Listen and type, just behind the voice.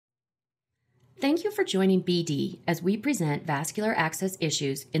Thank you for joining BD as we present vascular access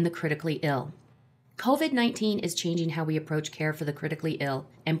issues in the critically ill. COVID-19 is changing how we approach care for the critically ill,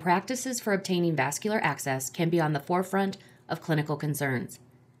 and practices for obtaining vascular access can be on the forefront of clinical concerns.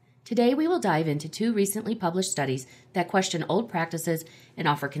 Today, we will dive into two recently published studies that question old practices and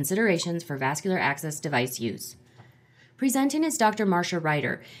offer considerations for vascular access device use. Presenting is Dr. Marcia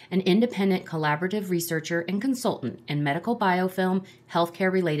Ryder, an independent collaborative researcher and consultant in medical biofilm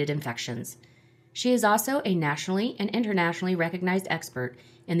healthcare-related infections. She is also a nationally and internationally recognized expert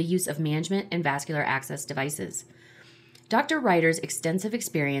in the use of management and vascular access devices. Dr. Ryder's extensive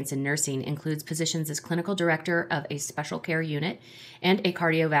experience in nursing includes positions as clinical director of a special care unit and a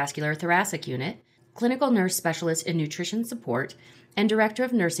cardiovascular thoracic unit, clinical nurse specialist in nutrition support, and director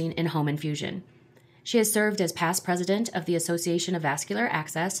of nursing in home infusion. She has served as past president of the Association of Vascular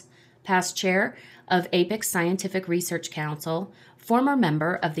Access, past chair of APIC's Scientific Research Council, former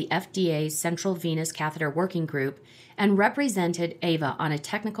member of the FDA's Central Venous Catheter Working Group, and represented AVA on a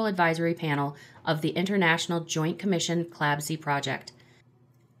technical advisory panel of the International Joint Commission CLABSI project.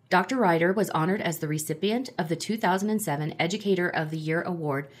 Dr. Ryder was honored as the recipient of the 2007 Educator of the Year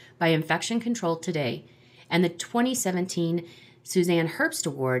Award by Infection Control Today and the 2017 Suzanne Herbst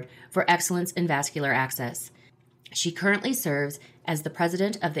Award for Excellence in Vascular Access. She currently serves as the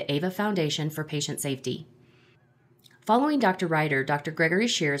president of the AVA Foundation for Patient Safety. Following Dr. Ryder, Dr. Gregory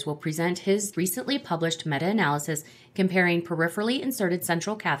Schears will present his recently published meta-analysis comparing peripherally inserted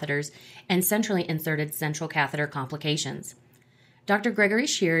central catheters and centrally inserted central catheter complications. Dr. Gregory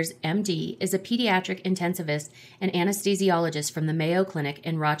Schears, MD, is a pediatric intensivist and anesthesiologist from the Mayo Clinic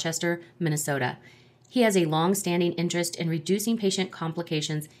in Rochester, Minnesota. He has a long-standing interest in reducing patient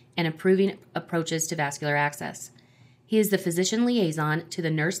complications and improving approaches to vascular access. He is the physician liaison to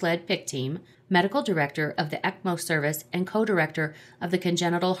the nurse-led PIC team, medical director of the ECMO service, and co-director of the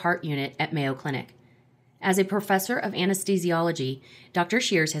congenital heart unit at Mayo Clinic. As a professor of anesthesiology, Dr.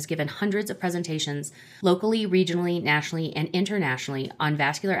 Schears has given hundreds of presentations locally, regionally, nationally, and internationally on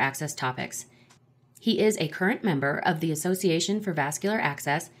vascular access topics. He is a current member of the Association for Vascular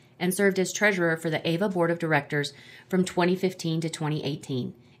Access and served as treasurer for the AVA Board of Directors from 2015 to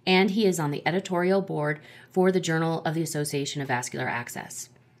 2018, and he is on the editorial board for the Journal of the Association of Vascular Access.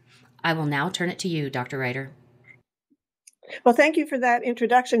 I will now turn it to you, Dr. Ryder. Well, thank you for that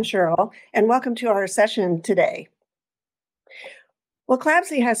introduction, Cheryl, and welcome to our session today. Well,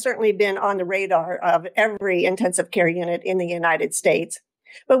 CLABSI has certainly been on the radar of every intensive care unit in the United States,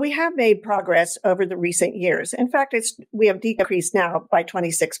 but we have made progress over the recent years. In fact, we have decreased now by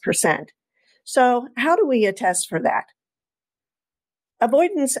 26%. So how do we attest for that?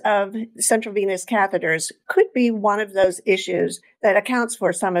 Avoidance of central venous catheters could be one of those issues that accounts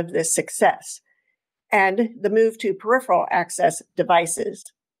for some of this success, and the move to peripheral access devices,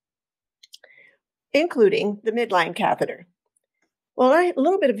 including the midline catheter. Well, a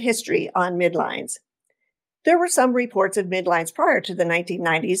little bit of history on midlines. There were some reports of midlines prior to the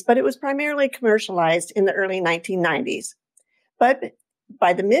 1990s, but it was primarily commercialized in the early 1990s. But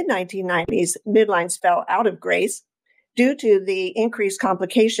by the mid-1990s, midlines fell out of grace due to the increased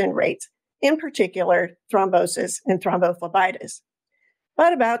complication rates, in particular thrombosis and thrombophlebitis.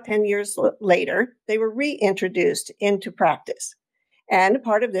 But about 10 years later, they were reintroduced into practice. And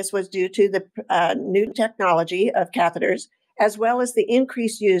part of this was due to the new technology of catheters, as well as the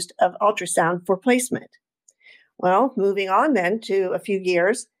increased use of ultrasound for placement. Well, moving on then to a few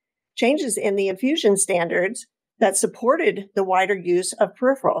years, changes in the infusion standards that supported the wider use of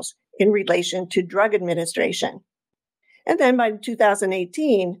peripherals in relation to drug administration. And then by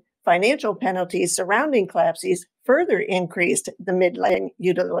 2018, financial penalties surrounding CLABSIs further increased the midline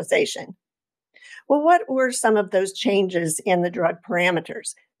utilization. Well, what were some of those changes in the drug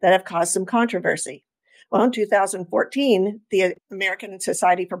parameters that have caused some controversy? Well, in 2014, the American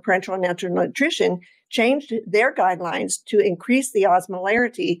Society for Parenteral and Enteral Nutrition changed their guidelines to increase the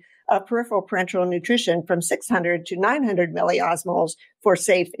osmolarity of peripheral parenteral nutrition from 600 to 900 milliosmoles for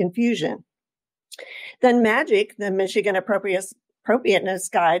safe infusion. Then MAGIC, the Michigan Appropriateness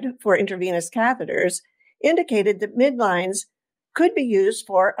Guide for Intravenous Catheters, indicated that midlines could be used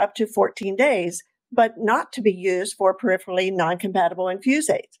for up to 14 days, but not to be used for peripherally non-compatible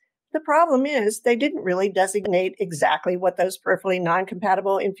infusates. The problem is they didn't really designate exactly what those peripherally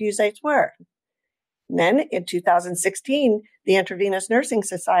non-compatible infusates were. And then in 2016, the Intravenous Nursing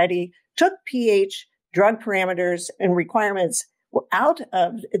Society took pH drug parameters and requirements out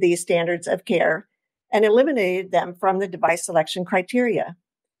of these standards of care and eliminated them from the device selection criteria.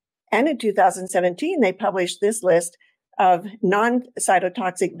 And in 2017, they published this list of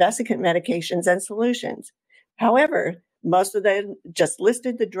non-cytotoxic vesicant medications and solutions. However, Most of them just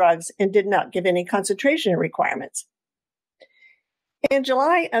listed the drugs and did not give any concentration requirements. In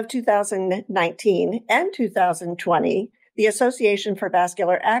July of 2019 and 2020, the Association for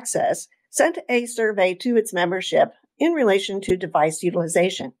Vascular Access sent a survey to its membership in relation to device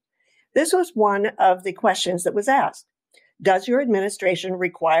utilization. This was one of the questions that was asked. Does your administration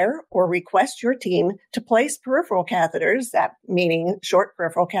require or request your team to place peripheral catheters, that meaning short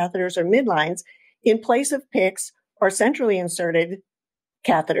peripheral catheters or midlines, in place of PICCs or centrally inserted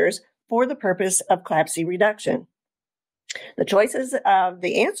catheters for the purpose of CLABSI reduction? The choices of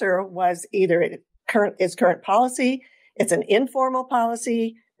the answer was either current policy, it's an informal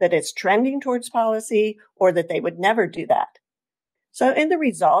policy, that it's trending towards policy, or that they would never do that. So in the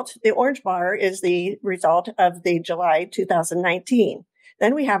result, the orange bar is the result of the July 2019.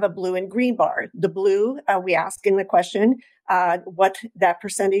 Then we have a blue and green bar. The blue, we ask in the question what that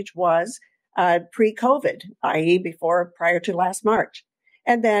percentage was pre-COVID, i.e. prior to last March,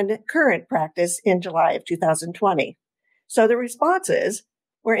 and then current practice in July of 2020. So the responses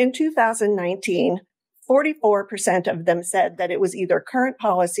were in 2019, 44% of them said that it was either current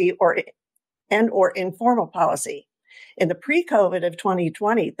policy or informal policy. In the pre-COVID of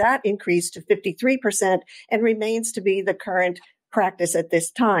 2020, that increased to 53% and remains to be the current practice at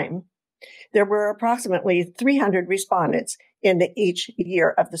this time. There were approximately 300 respondents in each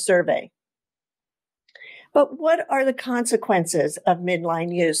year of the survey. But what are the consequences of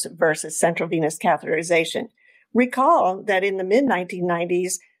midline use versus central venous catheterization? Recall that in the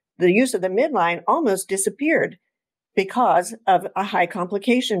mid-1990s, the use of the midline almost disappeared because of a high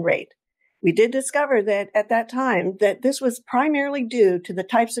complication rate. We did discover that at that time that this was primarily due to the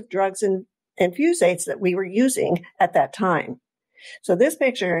types of drugs and infusates that we were using at that time. So this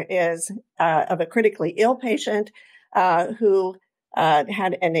picture is of a critically ill patient who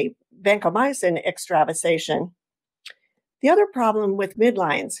had a vancomycin extravasation. The other problem with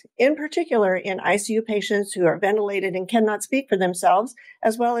midlines, in particular in ICU patients who are ventilated and cannot speak for themselves,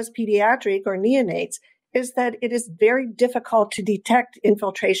 as well as pediatric or neonates, is that it is very difficult to detect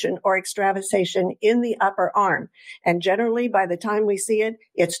infiltration or extravasation in the upper arm. And generally, by the time we see it,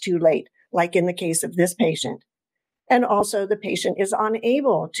 it's too late, like in the case of this patient. And also, the patient is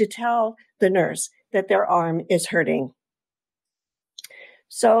unable to tell the nurse that their arm is hurting.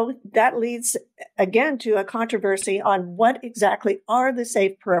 So that leads, again, to a controversy on what exactly are the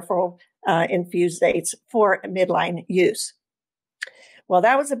safe peripheral infusates for midline use. Well,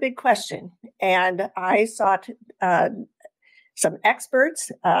 that was a big question, and I sought some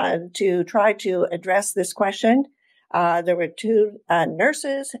experts to try to address this question. There were two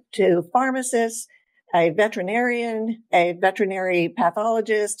nurses, two pharmacists, a veterinarian, a veterinary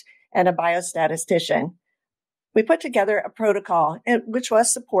pathologist, and a biostatistician. We put together a protocol which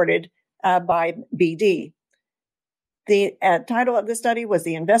was supported by BD. The title of the study was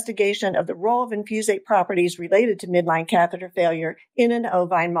The Investigation of the Role of Infusate Properties Related to Midline Catheter Failure in an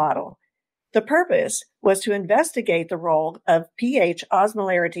Ovine Model. The purpose was to investigate the role of pH,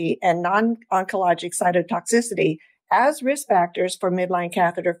 osmolarity, and non-oncologic cytotoxicity as risk factors for midline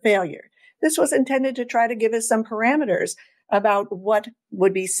catheter failure. This was intended to try to give us some parameters about what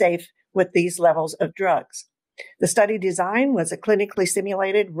would be safe with these levels of drugs. The study design was a clinically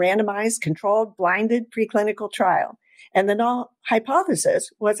simulated, randomized, controlled, blinded preclinical trial. And the null hypothesis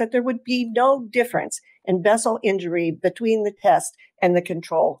was that there would be no difference in vessel injury between the test and the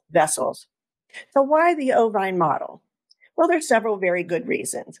control vessels. So why the ovine model? Well, there's several very good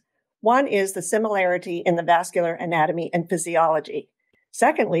reasons. One is the similarity in the vascular anatomy and physiology.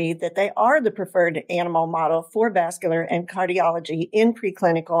 Secondly, that they are the preferred animal model for vascular and cardiology in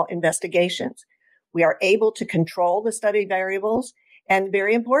preclinical investigations. We are able to control the study variables, and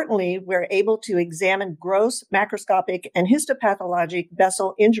very importantly, we're able to examine gross, macroscopic, and histopathologic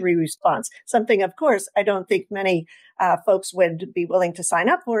vessel injury response, something, of course, I don't think many folks would be willing to sign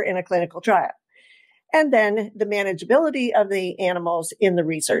up for in a clinical trial. And then the manageability of the animals in the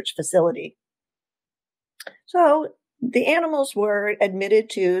research facility. So the animals were admitted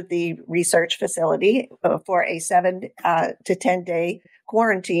to the research facility for a 7 to 10 day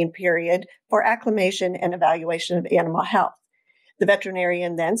quarantine period for acclimation and evaluation of animal health. The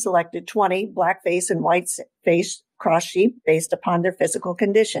veterinarian then selected 20 black face and white face cross sheep based upon their physical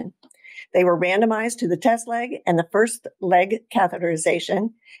condition. They were randomized to the test leg and the first leg catheterization,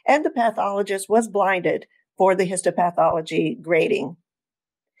 and the pathologist was blinded for the histopathology grading.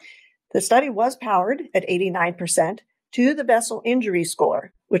 The study was powered at 89% to the vessel injury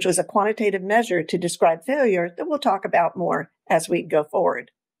score, which was a quantitative measure to describe failure that we'll talk about more as we go forward.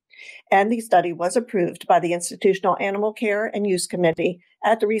 And the study was approved by the Institutional Animal Care and Use Committee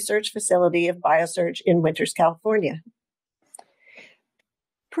at the research facility of BioSurge in Winters, California.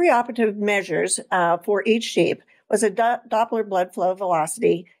 Preoperative measures for each sheep was a Doppler blood flow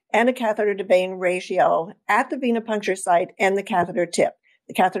velocity and a catheter to vein ratio at the venipuncture site and the catheter tip.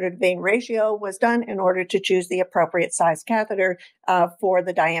 The catheter to vein ratio was done in order to choose the appropriate size catheter for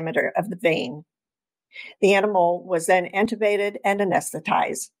the diameter of the vein. The animal was then intubated and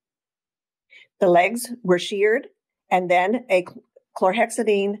anesthetized. The legs were sheared, and then a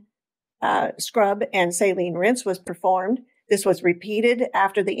chlorhexidine scrub and saline rinse was performed. This was repeated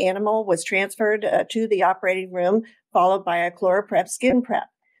after the animal was transferred to the operating room, followed by a ChloraPrep skin prep.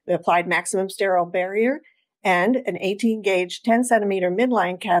 We applied maximum sterile barrier, and an 18-gauge 10-centimeter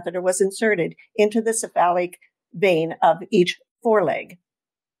midline catheter was inserted into the cephalic vein of each foreleg.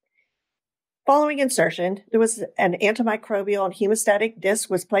 Following insertion, there was an antimicrobial and hemostatic disc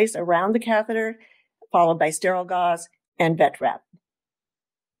was placed around the catheter, followed by sterile gauze and vet wrap.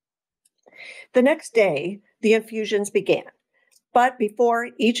 The next day, the infusions began. But before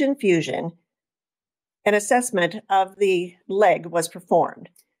each infusion, an assessment of the leg was performed.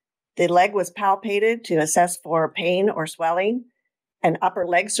 The leg was palpated to assess for pain or swelling. An upper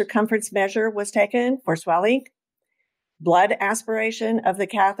leg circumference measure was taken for swelling. Blood aspiration of the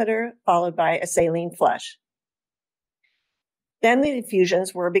catheter, followed by a saline flush. Then the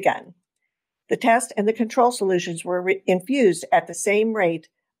infusions were begun. The test and the control solutions were infused at the same rate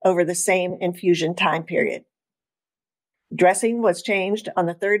over the same infusion time period. Dressing was changed on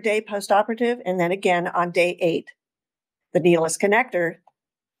the third day postoperative and then again on day 8. The needleless connector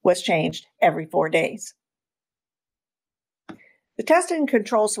was changed every 4 days. The test and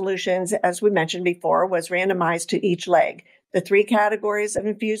control solutions, as we mentioned before, was randomized to each leg. The 3 categories of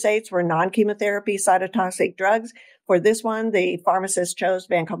infusates were non-chemotherapy cytotoxic drugs. For this one, the pharmacist chose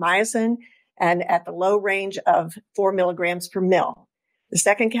vancomycin and at the low range of 4 milligrams per mil. The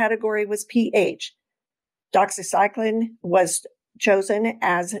second category was pH. Doxycycline was chosen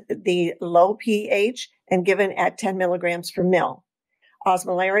as the low pH and given at 10 milligrams per mil.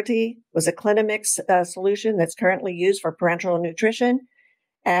 Osmolarity was a Clinomix solution that's currently used for parenteral nutrition,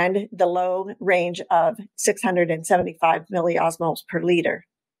 and the low range of 675 milliosmoles per liter.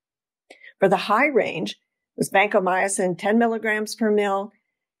 For the high range was vancomycin 10 milligrams per mil,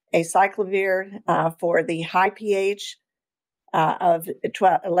 acyclovir for the high pH of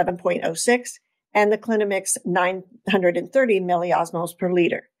 11.06, and the Clinomix 930 milliosmoles per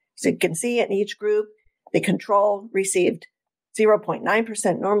liter. So you can see in each group, the control received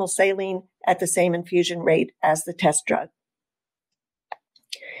 0.9% normal saline at the same infusion rate as the test drug.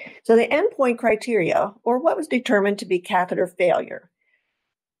 So the endpoint criteria, or what was determined to be catheter failure,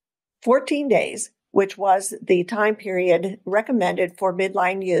 14 days, which was the time period recommended for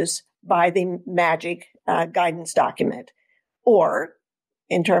midline use by the MAGIC guidance document, or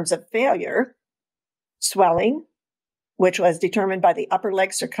in terms of failure, swelling, which was determined by the upper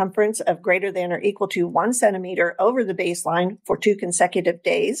leg circumference of greater than or equal to 1 centimeter over the baseline for 2 consecutive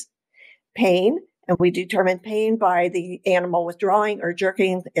days. Pain, and we determined pain by the animal withdrawing or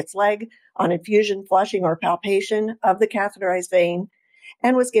jerking its leg on infusion, flushing, or palpation of the catheterized vein,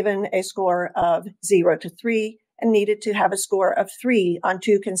 and was given a score of 0 to 3 and needed to have a score of 3 on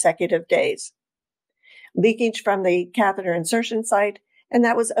 2 consecutive days. Leakage from the catheter insertion site, and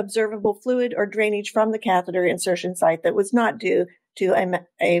that was observable fluid or drainage from the catheter insertion site that was not due to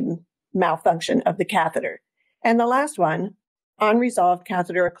a malfunction of the catheter. And the last one, unresolved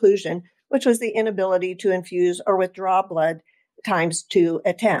catheter occlusion, which was the inability to infuse or withdraw blood times 2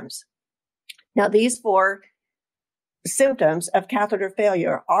 attempts. Now, these 4 symptoms of catheter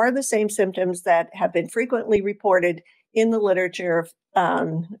failure are the same symptoms that have been frequently reported in the literature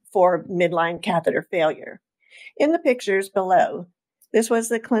for midline catheter failure. In the pictures below, this was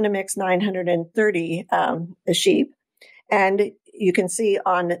the Clinomix 930 sheep, and you can see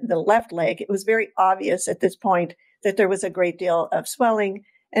on the left leg, it was very obvious at this point that there was a great deal of swelling,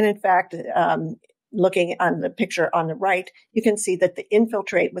 and in fact, looking on the picture on the right, you can see that the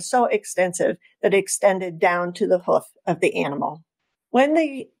infiltrate was so extensive that it extended down to the hoof of the animal. When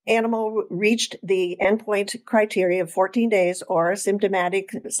the animal reached the endpoint criteria of 14 days or a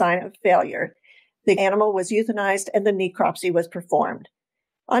symptomatic sign of failure, the animal was euthanized and the necropsy was performed.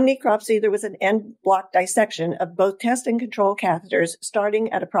 On necropsy, there was an end block dissection of both test and control catheters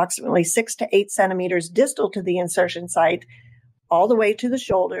starting at approximately 6 to 8 centimeters distal to the insertion site, all the way to the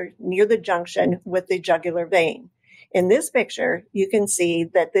shoulder near the junction with the jugular vein. In this picture, you can see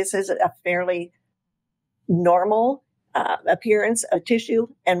that this is a fairly normal appearance of tissue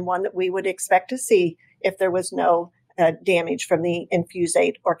and one that we would expect to see if there was no damage from the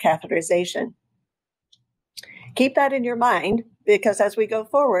infusate or catheterization. Keep that in your mind, because as we go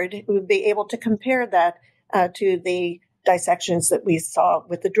forward, we'll be able to compare that to the dissections that we saw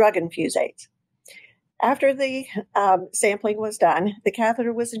with the drug infusates. After the sampling was done, the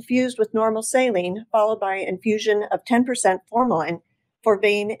catheter was infused with normal saline, followed by infusion of 10% formalin for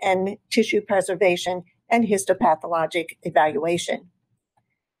vein and tissue preservation and histopathologic evaluation.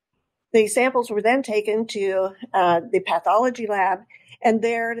 The samples were then taken to the pathology lab, and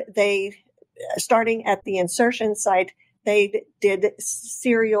there they, starting at the insertion site, they did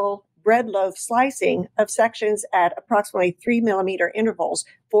serial bread loaf slicing of sections at approximately 3 millimeter intervals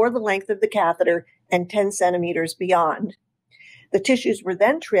for the length of the catheter and 10 centimeters beyond. The tissues were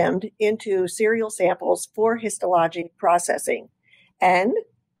then trimmed into serial samples for histologic processing and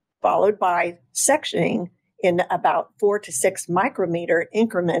followed by sectioning in about 4 to 6 micrometer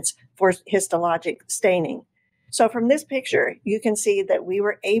increments for histologic staining. So from this picture, you can see that we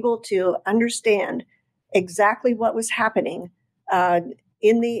were able to understand exactly what was happening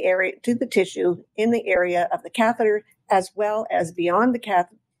in the area, to the tissue in the area of the catheter, as well as beyond the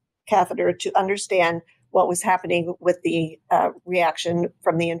catheter to understand what was happening with the reaction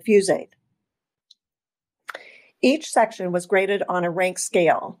from the infusate. Each section was graded on a rank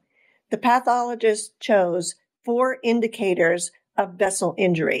scale. The pathologist chose 4 indicators of vessel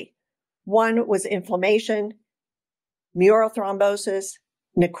injury. 1 was inflammation, mural thrombosis,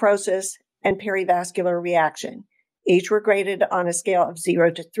 necrosis, and perivascular reaction. Each were graded on a scale of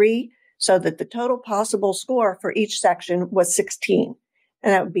 0 to 3, so that the total possible score for each section was 16.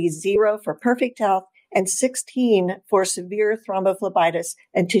 And that would be 0 for perfect health and 16 for severe thrombophlebitis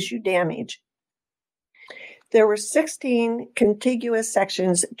and tissue damage. There were 16 contiguous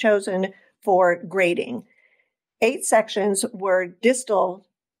sections chosen for grading. 8 sections were distal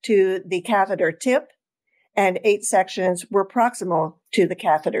to the catheter tip, and 8 sections were proximal to the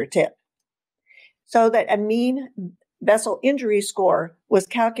catheter tip, so that a mean vessel injury score was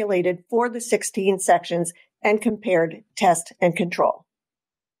calculated for the 16 sections and compared test and control.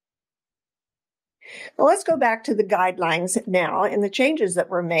 Well, let's go back to the guidelines now and the changes that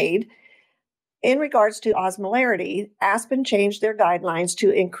were made. In regards to osmolarity, Aspen changed their guidelines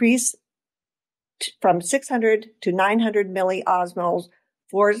to increase from 600 to 900 milliosmoles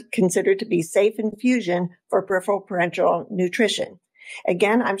for considered to be safe infusion for peripheral parenteral nutrition.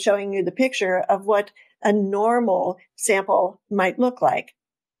 Again, I'm showing you the picture of what a normal sample might look like.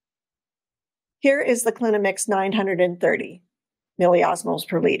 Here is the Clinomix 930 milliosmoles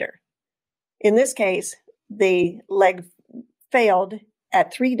per liter. In this case, the leg failed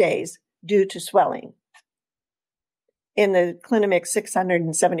at 3 days due to swelling. In the Clinomix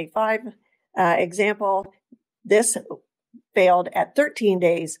 675 example, this failed at 13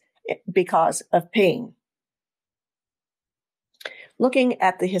 days because of pain. Looking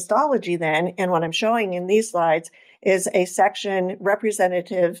at the histology then, and what I'm showing in these slides is a section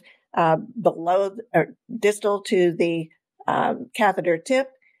representative below or distal to the catheter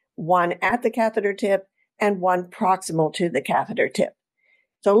tip, 1 at the catheter tip, and 1 proximal to the catheter tip.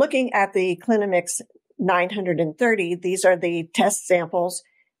 So looking at the Clinomix 930, these are the test samples.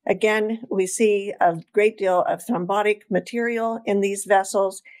 Again, we see a great deal of thrombotic material in these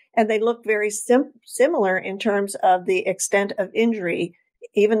vessels, and they look very similar in terms of the extent of injury,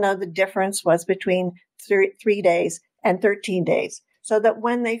 even though the difference was between 3 days and 13 days. So that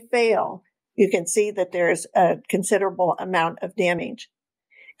when they fail, you can see that there's a considerable amount of damage.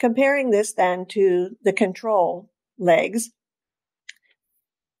 Comparing this then to the control legs,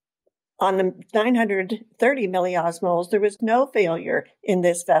 on the 930 milliosmoles, there was no failure in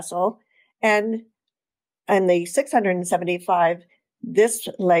this vessel. And in the 675, this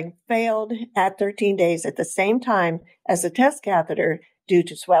leg failed at 13 days at the same time as the test catheter due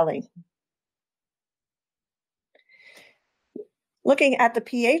to swelling. Looking at the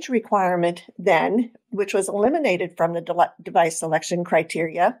pH requirement then, which was eliminated from the device selection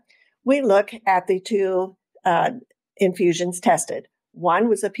criteria, we look at the 2 infusions tested. 1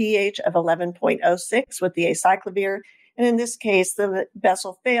 was a pH of 11.06 with the acyclovir, and in this case, the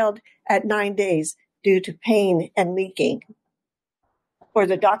vessel failed at 9 days due to pain and leaking. For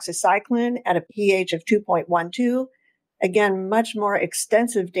the doxycycline at a pH of 2.12, again, much more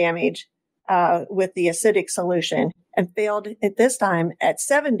extensive damage with the acidic solution, and failed at this time at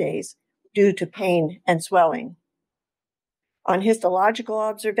 7 days due to pain and swelling. On histological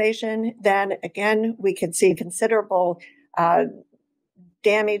observation, then again, we can see considerable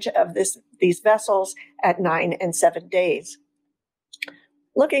damage of these vessels at 9 and 7 days.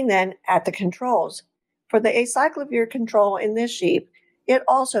 Looking then at the controls. For the acyclovir control in this sheep, it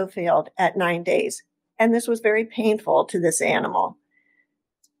also failed at 9 days, and this was very painful to this animal.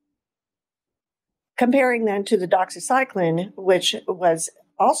 Comparing then to the doxycycline, which was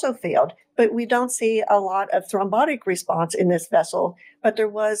also failed, but we don't see a lot of thrombotic response in this vessel, but there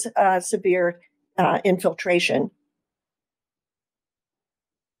was severe infiltration.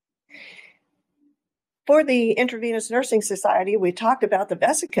 For the Intravenous Nursing Society, we talked about the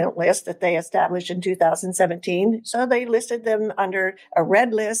vesicant list that they established in 2017. So they listed them under a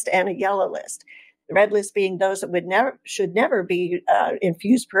red list and a yellow list. The red list being those that should never be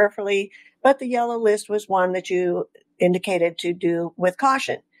infused peripherally, but the yellow list was one that you indicated to do with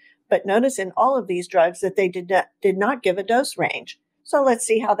caution. But notice in all of these drugs that they did not give a dose range. So let's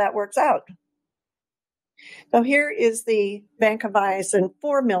see how that works out. So here is the vancomycin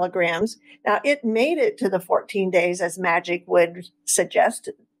 4 milligrams. Now, it made it to the 14 days as MAGIC would suggest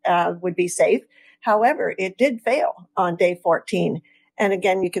would be safe. However, it did fail on day 14. And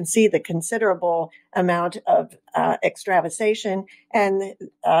again, you can see the considerable amount of extravasation, and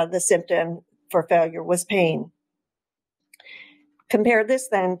the symptom for failure was pain. Compare this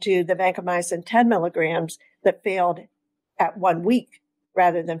then to the vancomycin 10 milligrams that failed at 1 week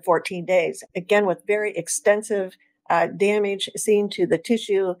rather than 14 days, again with very extensive damage seen to the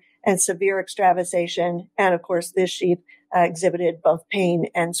tissue and severe extravasation. And of course, this sheep exhibited both pain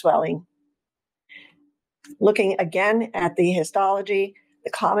and swelling. Looking again at the histology,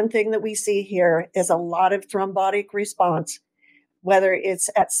 the common thing that we see here is a lot of thrombotic response, whether it's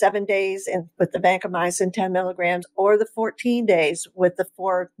at 7 days with the vancomycin 10 milligrams or the 14 days with the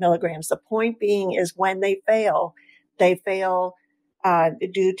 4 milligrams. The point being is when they fail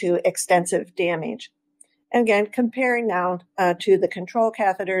due to extensive damage. And again, comparing now to the control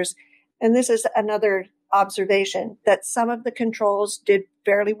catheters, and this is another observation that some of the controls did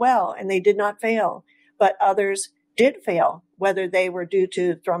fairly well and they did not fail, but others did fail, whether they were due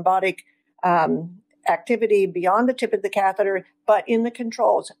to thrombotic activity beyond the tip of the catheter, but in the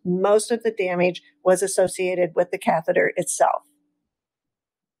controls, most of the damage was associated with the catheter itself.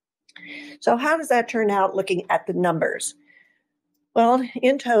 So how does that turn out looking at the numbers? Well,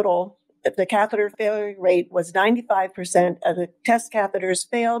 in total, the catheter failure rate was 95% of the test catheters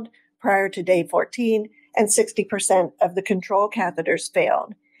failed prior to day 14, and 60% of the control catheters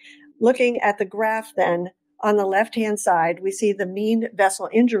failed. Looking at the graph then, on the left-hand side, we see the mean vessel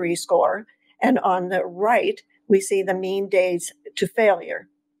injury score, and on the right, we see the mean days to failure.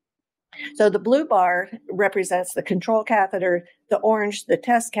 So the blue bar represents the control catheter, the orange, the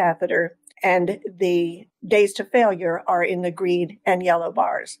test catheter, and the days to failure are in the green and yellow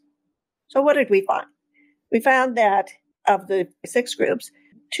bars. So what did we find? We found that of the 6 groups,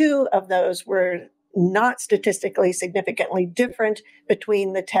 2 of those were not statistically significantly different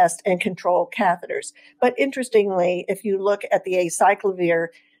between the test and control catheters. But interestingly, if you look at the acyclovir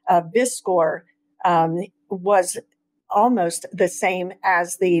VIS score, was almost the same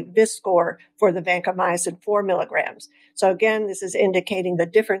as the VIS score for the vancomycin 4 milligrams. So again, this is indicating the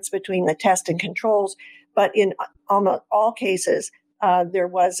difference between the test and controls, but in almost all cases, there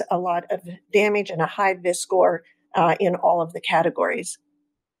was a lot of damage and a high VIS score in all of the categories.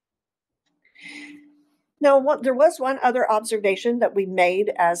 Now, there was one other observation that we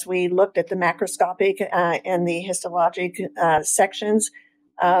made as we looked at the macroscopic and the histologic sections,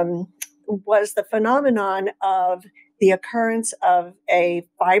 was the phenomenon of the occurrence of a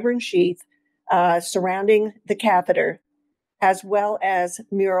fibrin sheath surrounding the catheter, as well as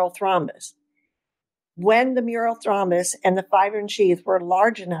mural thrombus. When the mural thrombus and the fibrin sheath were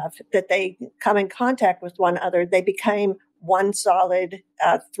large enough that they come in contact with one another, they became one solid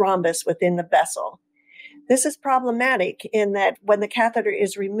thrombus within the vessel. This is problematic in that when the catheter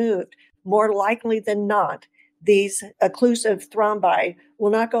is removed, more likely than not, these occlusive thrombi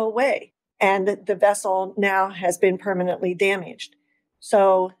will not go away, and the vessel now has been permanently damaged.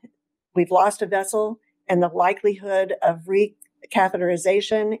 So we've lost a vessel, and the likelihood of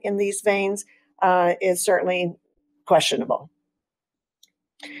recatheterization in these veins is certainly questionable.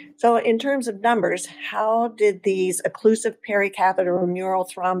 So in terms of numbers, how did these occlusive pericatheter mural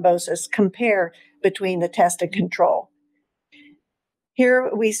thrombosis compare between the test and control?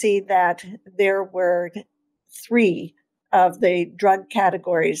 Here we see that there were 3 of the drug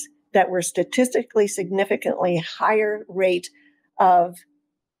categories that were statistically significantly higher rate of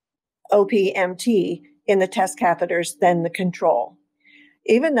OPMT in the test catheters than the control.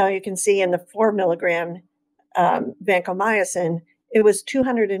 Even though you can see in the 4 milligram vancomycin, it was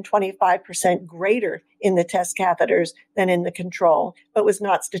 225% greater in the test catheters than in the control, but was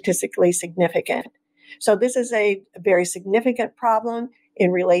not statistically significant. So this is a very significant problem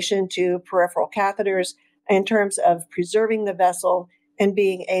in relation to peripheral catheters in terms of preserving the vessel and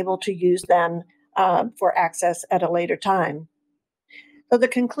being able to use them for access at a later time. So the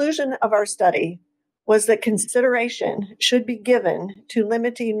conclusion of our study was that consideration should be given to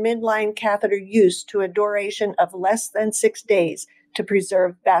limiting midline catheter use to a duration of less than 6 days to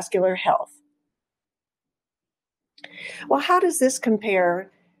preserve vascular health. Well, how does this compare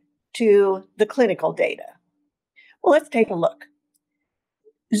to the clinical data? Well, let's take a look.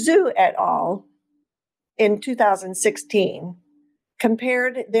 Zhu et al. In 2016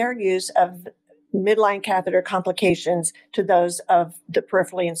 compared their use of midline catheter complications to those of the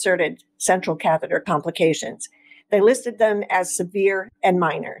peripherally inserted central catheter complications. They listed them as severe and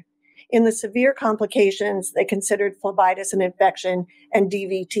minor. In the severe complications, they considered phlebitis and infection and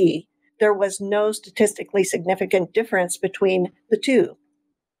DVT. There was no statistically significant difference between the two.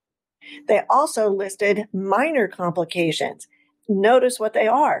 They also listed minor complications. Notice what they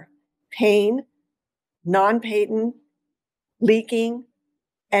are: pain, non-patent, leaking,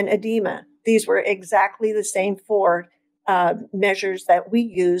 and edema. These were exactly the same four measures that we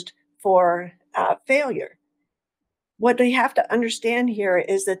used for failure. What they have to understand here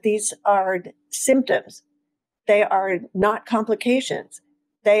is that these are symptoms. They are not complications.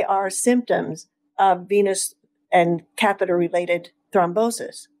 They are symptoms of venous and catheter-related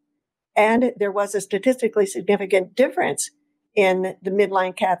thrombosis. And there was a statistically significant difference in the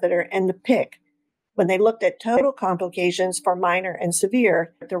midline catheter and the PIC. When they looked at total complications for minor and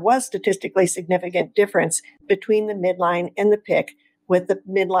severe, there was statistically significant difference between the midline and the PIC, with the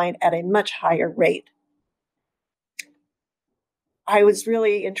midline at a much higher rate. I was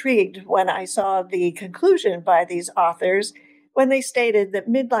really intrigued when I saw the conclusion by these authors when they stated that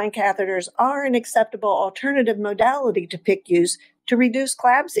midline catheters are an acceptable alternative modality to PIC use to reduce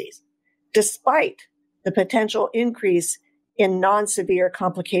CLABSIs, despite the potential increase in non-severe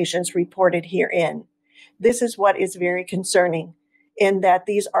complications reported herein. This is what is very concerning, in that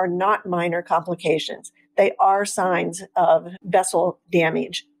these are not minor complications. They are signs of vessel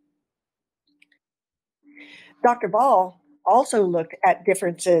damage. Dr. Ball also looked at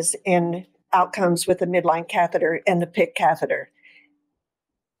differences in outcomes with the midline catheter and the PIC catheter.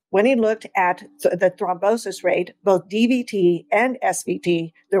 When he looked at the thrombosis rate, both DVT and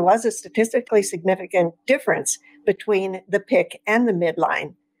SVT, there was a statistically significant difference between the PIC and the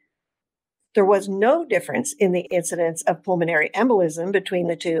midline. There was no difference in the incidence of pulmonary embolism between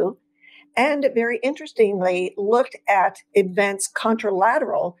the two, and very interestingly looked at events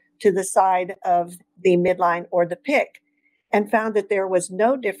contralateral to the side of the midline or the PIC, and found that there was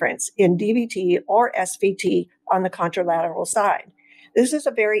no difference in DVT or SVT on the contralateral side. This is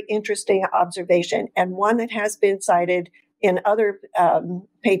a very interesting observation, and one that has been cited in other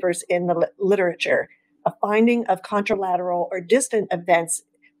papers in the literature, a finding of contralateral or distant events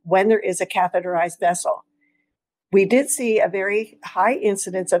when there is a catheterized vessel. We did see a very high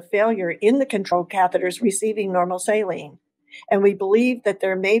incidence of failure in the controlled catheters receiving normal saline, and we believe that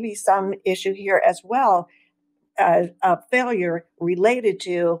there may be some issue here as well, a failure related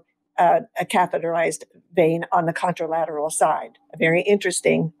to a catheterized vein on the contralateral side. A very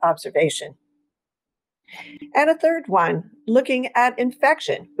interesting observation. And a third one, looking at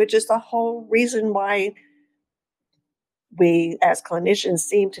infection, which is the whole reason why we as clinicians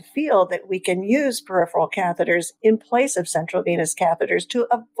seem to feel that we can use peripheral catheters in place of central venous catheters to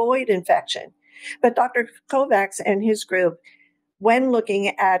avoid infection. But Dr. Kovacs and his group, when looking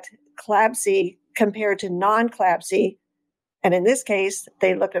at CLABSI compared to non-CLABSI, and in this case,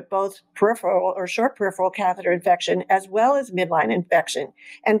 they looked at both peripheral or short peripheral catheter infection as well as midline infection,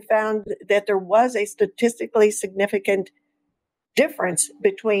 and found that there was a statistically significant difference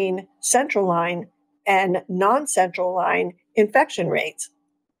between central line and non-central line infection rates.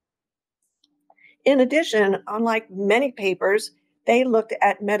 In addition, unlike many papers, they looked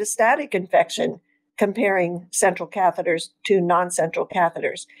at metastatic infection, comparing central catheters to non-central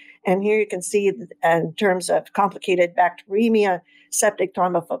catheters. And here you can see in terms of complicated bacteremia, septic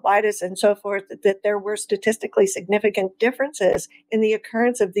thrombophlebitis, and so forth, that there were statistically significant differences in the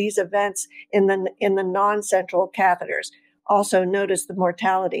occurrence of these events in the non-central catheters. Also notice the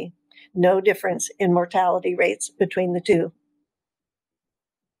mortality. No difference in mortality rates between the two.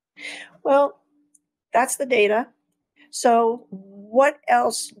 Well, that's the data. So what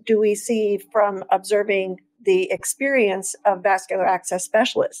else do we see from observing the experience of vascular access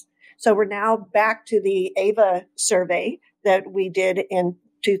specialists? So we're now back to the AVA survey that we did in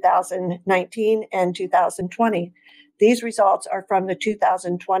 2019 and 2020. These results are from the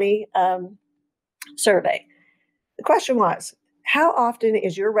 2020 survey. The question was, how often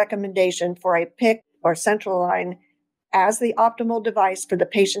is your recommendation for a PIC or central line as the optimal device for the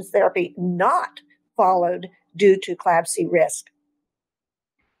patient's therapy not followed due to CLABSI risk?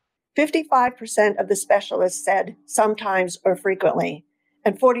 55% of the specialists said sometimes or frequently,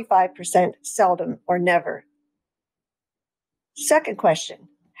 and 45% seldom or never. Second question,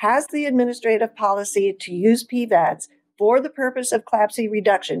 has the administrative policy to use PVADs for the purpose of CLABSI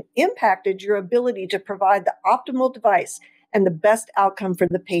reduction impacted your ability to provide the optimal device and the best outcome for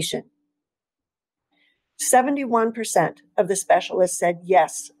the patient? 71% of the specialists said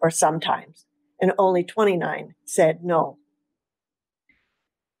yes or sometimes, and only 29% said no.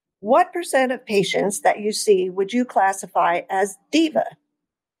 What percent of patients that you see would you classify as DIVA?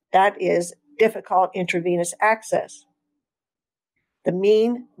 That is difficult intravenous access. The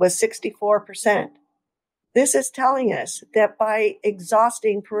mean was 64%. This is telling us that by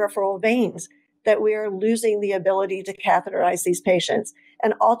exhausting peripheral veins, that we are losing the ability to catheterize these patients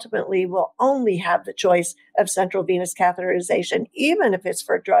and ultimately will only have the choice of central venous catheterization, even if it's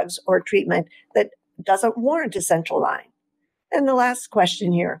for drugs or treatment that doesn't warrant a central line. And the last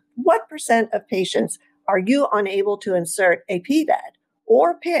question here, what percent of patients are you unable to insert a PVAD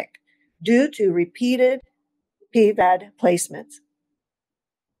or PICC due to repeated PVAD placements?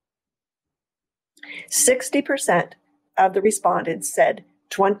 60% of the respondents said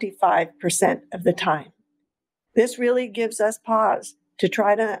 25% of the time. This really gives us pause to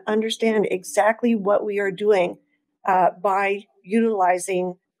try to understand exactly what we are doing by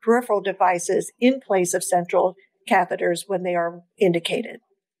utilizing peripheral devices in place of central catheters when they are indicated.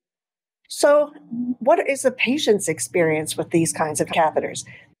 So what is the patient's experience with these kinds of catheters?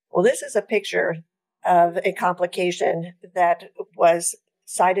 Well, this is a picture of a complication that was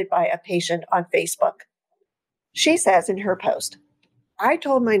cited by a patient on Facebook. She says in her post, I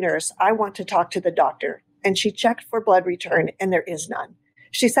told my nurse I want to talk to the doctor, and she checked for blood return, and there is none.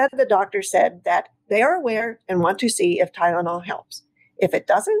 She said the doctor said that they are aware and want to see if Tylenol helps. If it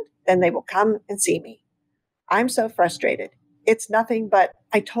doesn't, then they will come and see me. I'm so frustrated. It's nothing but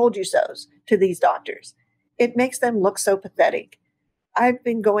I told you so's to these doctors. It makes them look so pathetic. I've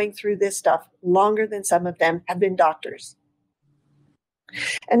been going through this stuff longer than some of them have been doctors.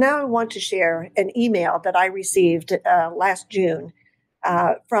 And now I want to share an email that I received last June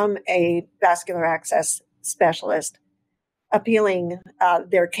from a vascular access specialist appealing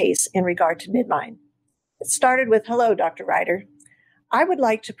their case in regard to midline. It started with, hello, Dr. Ryder. I would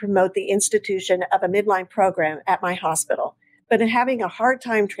like to promote the institution of a midline program at my hospital, but am having a hard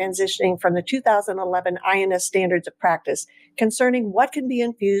time transitioning from the 2011 INS standards of practice concerning what can be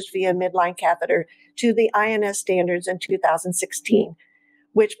infused via midline catheter to the INS standards in 2016,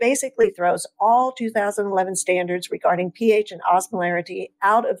 which basically throws all 2011 standards regarding pH and osmolarity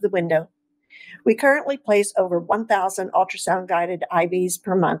out of the window. We currently place over 1,000 ultrasound-guided IVs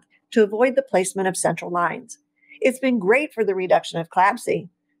per month to avoid the placement of central lines. It's been great for the reduction of CLABSI,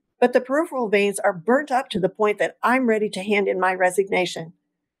 but the peripheral veins are burnt up to the point that I'm ready to hand in my resignation.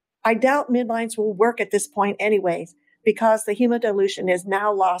 I doubt midlines will work at this point anyways, because the hemodilution is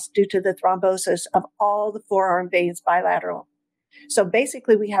now lost due to the thrombosis of all the forearm veins bilateral. So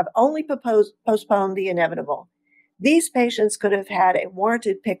basically, we have only postponed the inevitable. These patients could have had a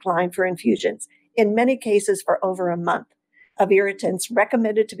warranted PICC line for infusions, in many cases for over a month, of irritants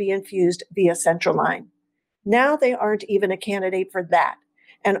recommended to be infused via central line. Now they aren't even a candidate for that,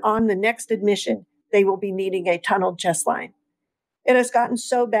 and on the next admission, they will be needing a tunneled chest line. It has gotten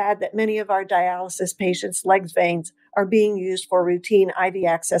so bad that many of our dialysis patients' legs veins are being used for routine IV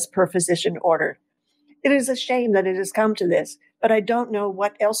access per physician order. It is a shame that it has come to this, but I don't know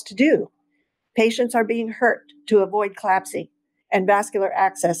what else to do. Patients are being hurt to avoid CLABSI, and vascular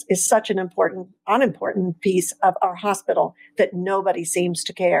access is such an unimportant piece of our hospital that nobody seems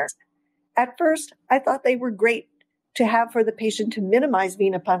to care. At first, I thought they were great to have for the patient to minimize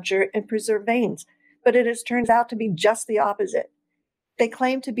venipuncture and preserve veins, but it has turned out to be just the opposite. They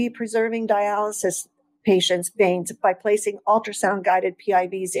claim to be preserving dialysis patients' veins by placing ultrasound-guided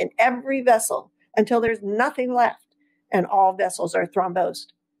PIVs in every vessel until there's nothing left and all vessels are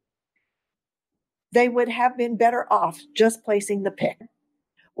thrombosed. They would have been better off just placing the PICC.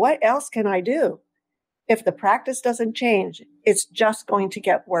 What else can I do? If the practice doesn't change, it's just going to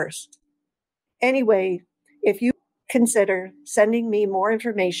get worse. Anyway, if you consider sending me more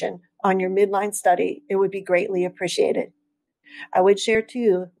information on your midline study, it would be greatly appreciated. I would share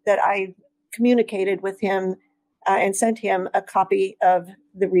too that I communicated with him and sent him a copy of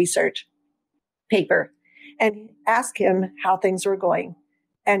the research paper and asked him how things were going.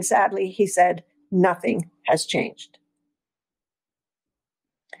 And sadly, he said, nothing has changed.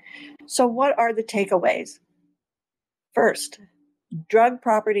 So what are the takeaways? First, drug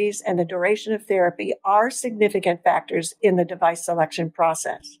properties and the duration of therapy are significant factors in the device selection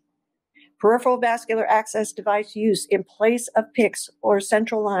process. Peripheral vascular access device use in place of PICCs or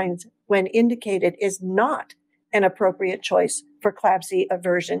central lines when indicated is not an appropriate choice for CLABSI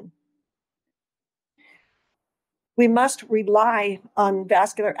aversion. We must rely on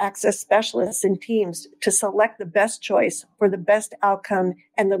vascular access specialists and teams to select the best choice for the best outcome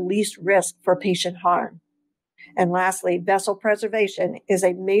and the least risk for patient harm. And lastly, vessel preservation is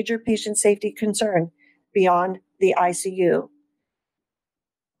a major patient safety concern beyond the ICU.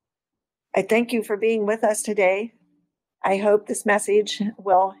 I thank you for being with us today. I hope this message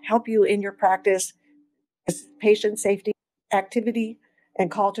will help you in your practice as patient safety activity and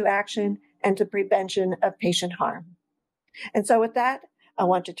call to action and to prevention of patient harm. And so with that, I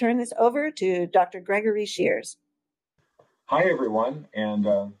want to turn this over to Dr. Gregory Schears. Hi, everyone, and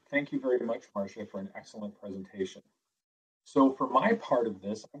thank you very much, Marcia, for an excellent presentation. So for my part of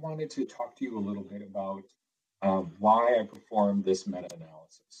this, I wanted to talk to you a little bit about why I performed this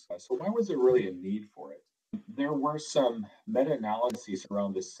meta-analysis. So why was there really a need for it? There were some meta-analyses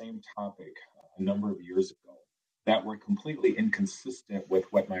around this same topic a number of years ago that were completely inconsistent with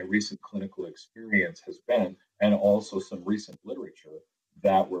what my recent clinical experience has been, and also some recent literature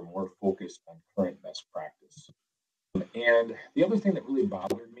that were more focused on current best practice. And the other thing that really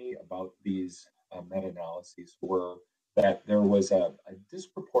bothered me about these meta-analyses were that there was a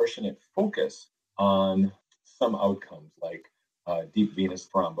disproportionate focus on some outcomes like deep venous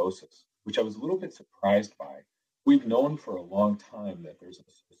thrombosis, which I was a little bit surprised by. We've known for a long time that there's an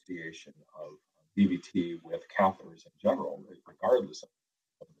association of DVT with catheters in general, regardless of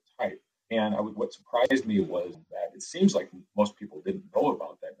the type. And what surprised me was that it seems like most people didn't know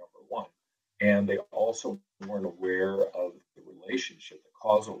about that, number one. And they also weren't aware of the relationship, the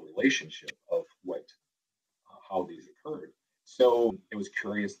causal relationship of how these occurred. So it was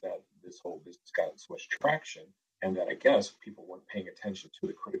curious that this whole business got so much traction, and that I guess people weren't paying attention to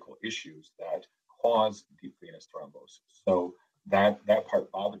the critical issues that cause deep venous thrombosis. So that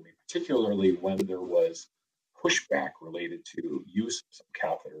part bothered me, particularly when there was pushback related to use of some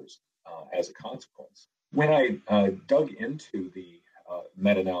catheters as a consequence. When I dug into the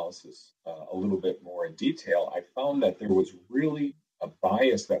meta-analysis a little bit more in detail, I found that there was really a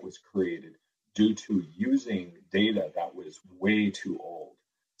bias that was created due to using data that was way too old,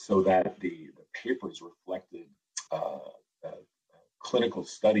 so that the papers reflected clinical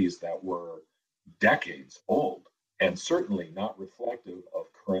studies that were decades old and certainly not reflective of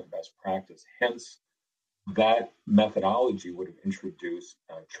current best practice. Hence, that methodology would have introduced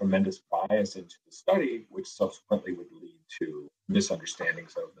tremendous bias into the study, which subsequently would lead to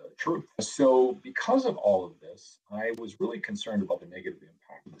misunderstandings of the truth. So because of all of this, I was really concerned about the negative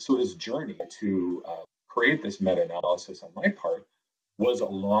impact. So this journey to create this meta-analysis on my part was a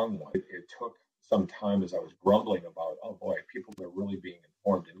long one. It took some time as I was grumbling about, oh boy, people are really being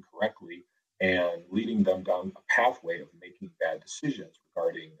informed incorrectly and leading them down a pathway of making bad decisions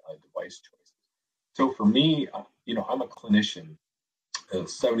regarding device choices. So for me, I'm a clinician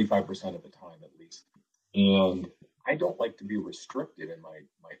 75% of the time at least. And I don't like to be restricted in my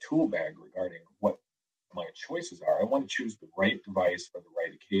tool bag regarding what my choices are. I want to choose the right device for the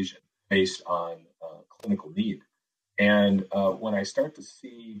right occasion based on clinical need. And when I start to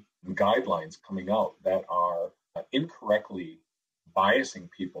see guidelines coming out that are incorrectly biasing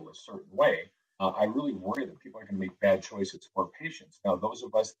people a certain way, I really worry that people are going to make bad choices for patients. Now, those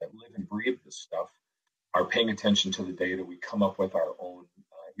of us that live and breathe this stuff are paying attention to the data. We come up with our own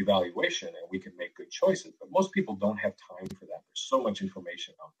evaluation and we can make good choices. But most people don't have time for that. There's so much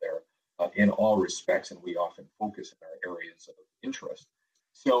information out there in all respects, and we often focus in our areas of interest.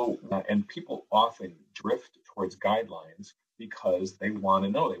 So, and people often drift towards guidelines because they want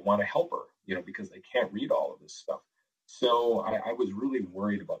to know, they want a helper, because they can't read all of this stuff. So I was really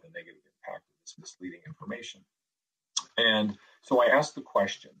worried about the negative impact of this misleading information. And so I asked the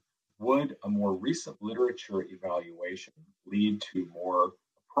question, would a more recent literature evaluation lead to more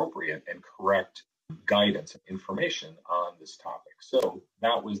appropriate and correct guidance and information on this topic? So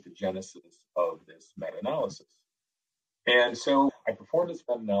that was the genesis of this meta-analysis. And so I performed this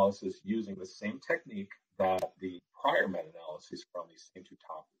meta-analysis using the same technique that the prior meta-analysis from these same two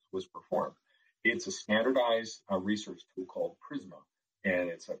topics was performed. It's a standardized research tool called PRISMA, and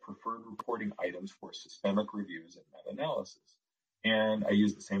it's a preferred reporting items for systemic reviews and meta-analysis. And I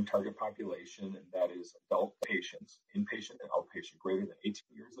use the same target population, and that is adult patients, inpatient and outpatient, greater than 18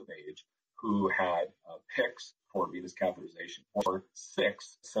 years of age, who had PICCs for venous catheterization, or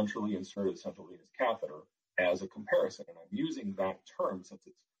 6 centrally inserted central venous catheter as a comparison. And I'm using that term since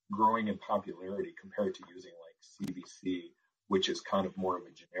it's growing in popularity compared to using like CVC, which is kind of more of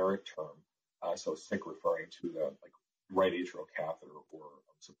a generic term. So SIC referring to the right atrial catheter or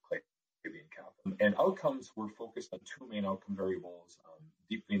subclavian catheter. And outcomes were focused on 2 main outcome variables,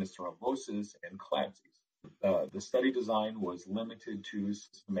 deep venous thrombosis and CLABSI. The study design was limited to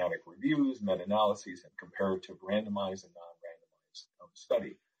systematic reviews, meta-analyses, and comparative randomized and non-randomized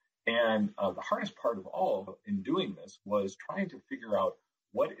study. And the hardest part of all in doing this was trying to figure out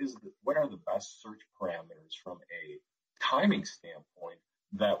what are the best search parameters from a timing standpoint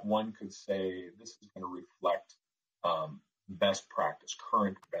that one could say this is going to reflect best practice,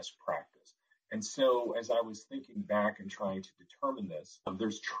 current best practice. And so as I was thinking back and trying to determine this,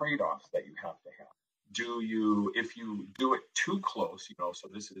 there's trade-offs that you have to have. If you do it too close, so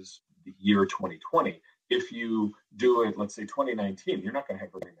this is the year 2020, if you do it, let's say 2019, you're not going to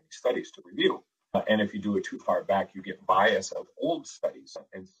have very many studies to review. And if you do it too far back, you get bias of old studies.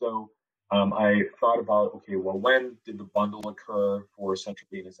 And so I thought about, okay, well, when did the bundle occur for central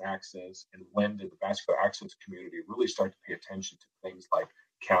venous access? And when did the vascular access community really start to pay attention to things like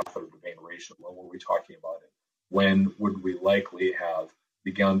catheter to vein ratio? When were we talking about it? When would we likely have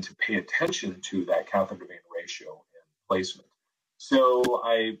begun to pay attention to that catheter to vein ratio and placement? So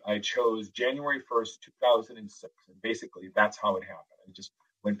I chose January 1st, 2006. And basically, that's how it happened. I just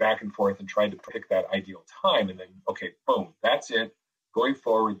went back and forth and tried to pick that ideal time. And then, okay, boom, that's it. Going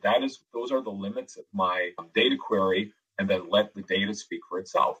forward, those are the limits of my data query, and then let the data speak for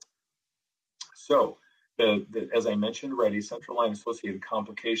itself. So as I mentioned already, central line associated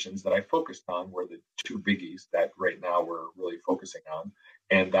complications that I focused on were the two biggies that right now we're really focusing on,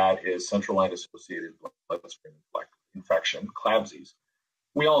 and that is central line associated bloodstream infection, CLABSIs.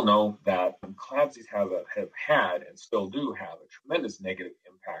 We all know that CLABSIs have had and still do have a tremendous negative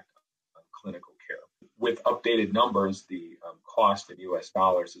impact on clinical care. With updated numbers, the cost in U.S.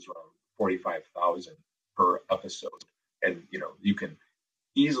 dollars is around $45,000 per episode, and you can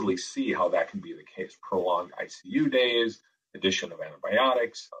easily see how that can be the case. Prolonged ICU days, addition of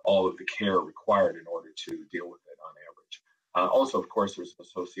antibiotics, all of the care required in order to deal with it on average. Also, of course, there's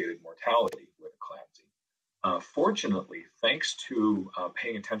associated mortality with CLABSI. Fortunately, thanks to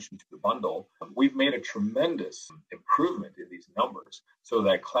paying attention to the bundle, we've made a tremendous improvement in these numbers so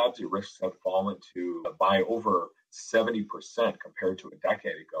that CLABSI risks have fallen by over 70% compared to a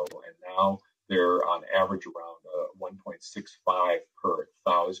decade ago. And now they're on average around 1.65 per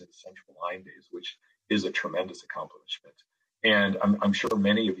 1,000 central line days, which is a tremendous accomplishment. And I'm sure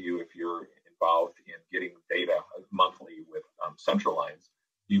many of you, if you're involved in getting data monthly with central lines,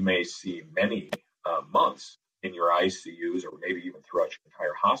 you may see many months in your ICUs or maybe even throughout your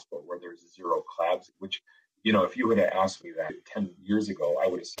entire hospital where there's zero CLABSI, which, if you would have asked me that 10 years ago, I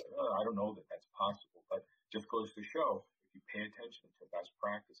would have said, I don't know that that's possible. But just goes to show, if you pay attention to best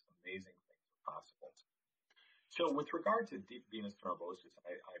practice, amazing things are possible. So with regard to deep venous thrombosis,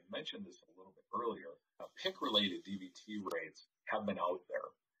 I mentioned this a little bit earlier. PICC-related DVT rates have been out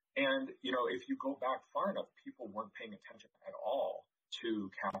there. And, if you go back far enough, people weren't paying attention at all to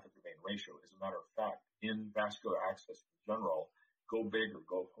catheter to vein ratio. As a matter of fact, in vascular access in general, go big or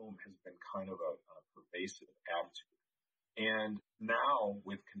go home has been kind of a pervasive attitude. And now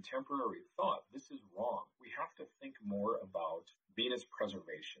with contemporary thought, this is wrong. We have to think more about venous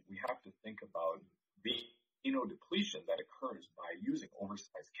preservation. We have to think about depletion that occurs by using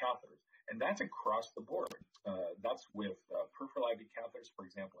oversized catheters. And that's across the board. That's with peripheral IV catheters, for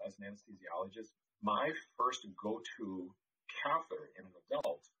example, as an anesthesiologist. My first go-to catheter in an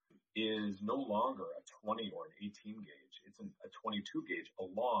adult is no longer a 20 or an 18 gauge. It's a 22 gauge, a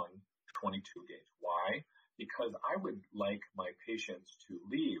long 22 gauge. Why? Because I would like my patients to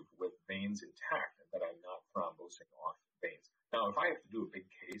leave with veins intact and that I'm not thrombosing off veins. Now, if I have to do a big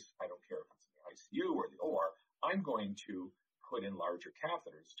case, I don't care if it's in the ICU or the OR, I'm going to put in larger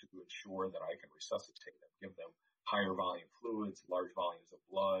catheters to ensure that I can resuscitate them, give them higher volume fluids, large volumes of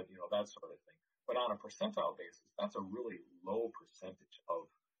blood, that sort of thing. But on a percentile basis, that's a really low percentage of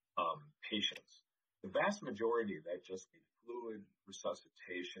patients. The vast majority that just need fluid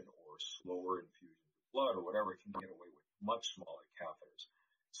resuscitation or slower infusion of blood or whatever can get away with much smaller catheters.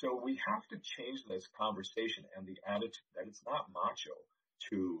 So we have to change this conversation and the attitude that it's not macho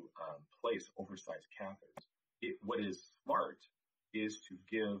to place oversized catheters. What is smart is to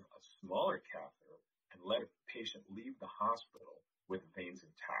give a smaller catheter and let a patient leave the hospital with veins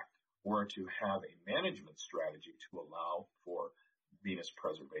intact, or to have a management strategy to allow for venous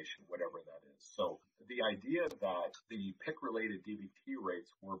preservation, whatever that is. So the idea that the PICC-related DVT rates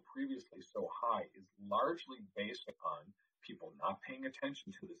were previously so high is largely based upon people not paying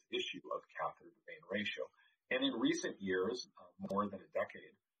attention to this issue of catheter to vein ratio. And in recent years, more than a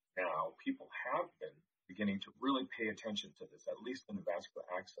decade now, people have been beginning to really pay attention to this, at least in the vascular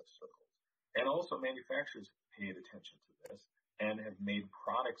access circles. And also manufacturers have paid attention to this and have made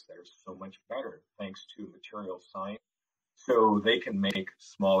products that are so much better thanks to material science. So they can make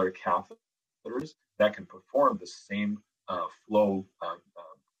smaller catheters catheters that can perform the same flow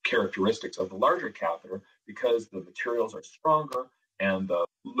characteristics of the larger catheter because the materials are stronger and the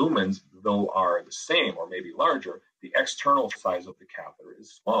lumens, though are the same or maybe larger, the external size of the catheter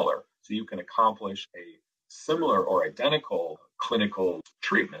is smaller. So you can accomplish a similar or identical clinical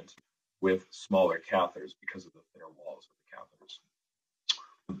treatment with smaller catheters because of the thinner walls of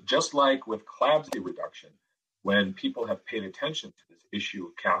the catheters. Just like with CLABSI reduction, when people have paid attention to this issue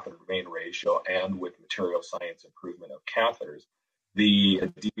of catheter vein ratio and with material science improvement of catheters, the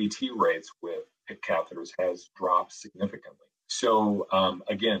DVT rates with PICC catheters has dropped significantly. So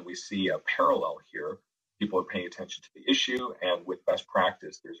again, we see a parallel here. People are paying attention to the issue, and with best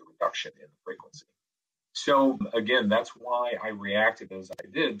practice, there's a reduction in the frequency. So again, that's why I reacted as I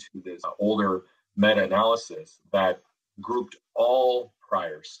did to this older meta-analysis that grouped all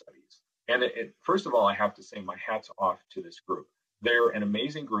prior studies. And first of all, I have to say my hat's off to this group. They're an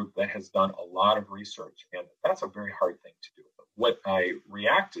amazing group that has done a lot of research, and that's a very hard thing to do. What I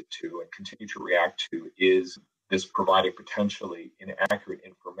reacted to and continue to react to is this providing potentially inaccurate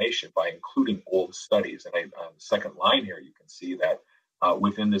information by including old studies. And on the second line here, you can see that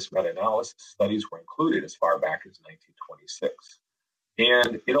within this meta-analysis, studies were included as far back as 1926.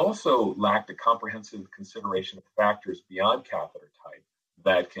 And it also lacked a comprehensive consideration of factors beyond catheter type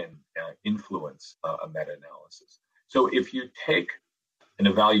that can influence a meta-analysis. So if you take an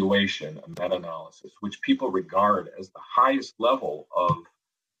evaluation, a meta-analysis, which people regard as the highest level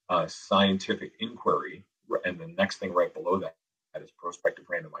of scientific inquiry, and the next thing right below that is prospective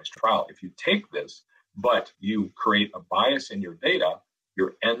randomized trial. If you take this, but you create a bias in your data,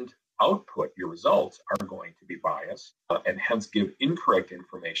 your end output, your results are going to be biased and hence give incorrect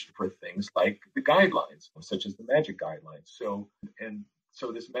information for things like the guidelines, such as the MAGIC guidelines. So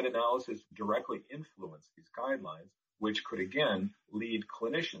this meta-analysis directly influenced these guidelines, which could again lead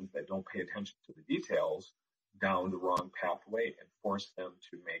clinicians that don't pay attention to the details down the wrong pathway and force them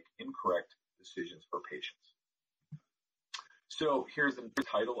to make incorrect decisions for patients. So here's the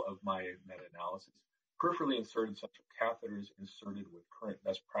title of my meta-analysis. Peripherally inserted central catheters inserted with current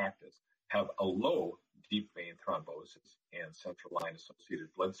best practice have a low deep vein thrombosis and central line associated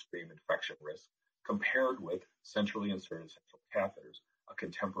bloodstream infection risk compared with centrally inserted central catheters, a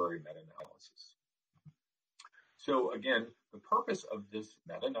contemporary meta-analysis. So again, the purpose of this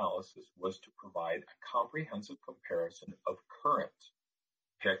meta-analysis was to provide a comprehensive comparison of current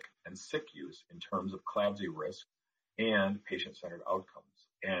PICC and SICC use in terms of CLABSI risk and patient-centered outcomes.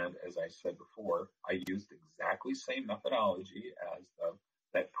 And as I said before, I used exactly the same methodology as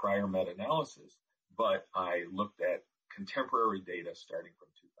that prior meta-analysis, but I looked at contemporary data starting from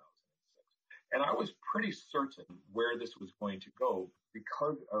 2006. And I was pretty certain where this was going to go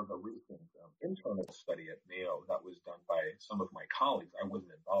because of a recent internal study at Mayo that was done by some of my colleagues. I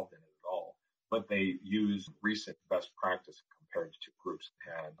wasn't involved in it at all, but they used recent best practice compared to groups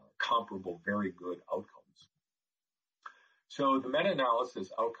that had comparable, very good outcomes. So the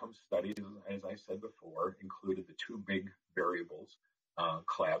meta-analysis outcome studies, as I said before, included the two big variables,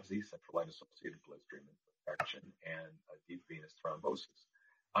 CLABSI, central line associated bloodstream infection, and deep venous thrombosis.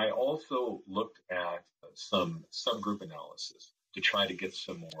 I also looked at some subgroup analysis to try to get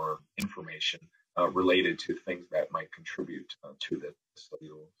some more information related to things that might contribute to this. So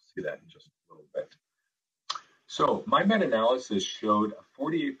you'll see that in just a little bit. So my meta-analysis showed a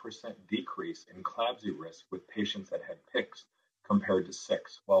 48% decrease in CLABSI risk with patients that had PICCs compared to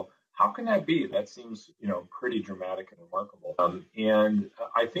SICCs. Well, how can that be? That seems, pretty dramatic and remarkable. And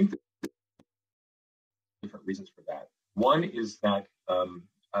I think that different reasons for that. One is that,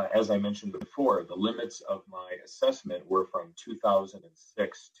 as I mentioned before, the limits of my assessment were from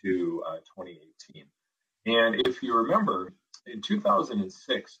 2006 to 2018. And if you remember, in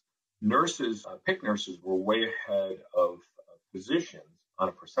 2006, nurses, PICC nurses were way ahead of physicians on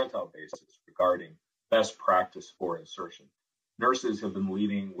a percentile basis regarding best practice for insertion. Nurses have been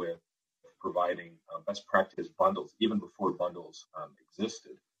leading with providing best practice bundles, even before bundles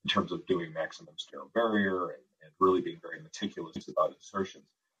existed, in terms of doing maximum sterile barrier and really being very meticulous about insertions.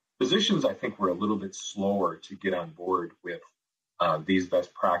 Physicians, I think, were a little bit slower to get on board with these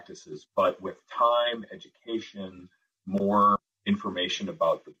best practices, but with time, education, more information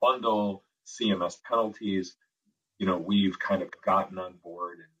about the bundle, CMS penalties, we've kind of gotten on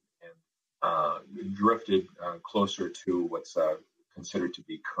board and drifted closer to what's considered to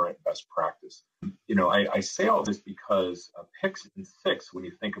be current best practice. I say all this because PICCs and SICCs, when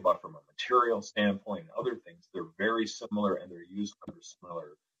you think about from a material standpoint and other things, they're very similar and they're used under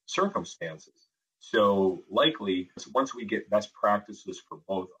similar circumstances. So likely, once we get best practices for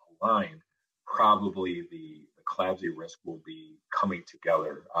both aligned, probably the CLABSI risk will be coming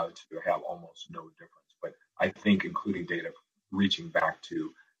together to have almost no difference. But I think including data reaching back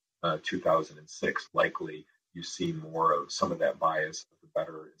to 2006, likely you see more of some of that bias of the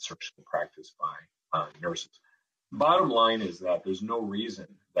better insertional practice by nurses. Bottom line is that there's no reason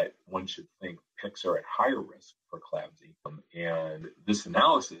that one should think PICCs are at higher risk for CLABSI, and this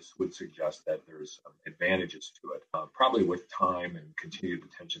analysis would suggest that there's advantages to it. Probably with time and continued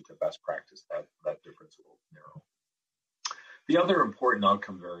attention to best practice, that difference will narrow. The other important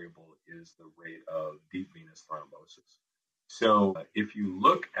outcome variable is the rate of deep venous thrombosis. So if you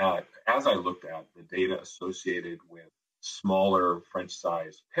look at, as I looked at the data associated with smaller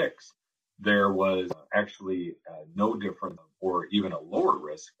French-sized PICCs, there was actually no difference or even a lower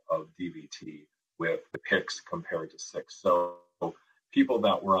risk of DVT with the PICCs compared to 6. So people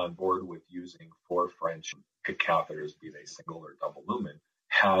that were on board with using 4 French PICC catheters, be they single or double lumen,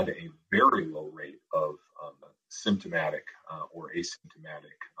 had a very low rate of symptomatic or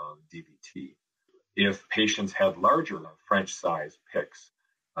asymptomatic DVT. If patients had larger French-sized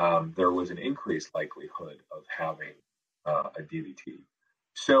PICCs, there was an increased likelihood of having a DVT.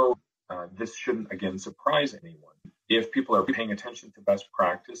 So this shouldn't, again, surprise anyone. If people are paying attention to best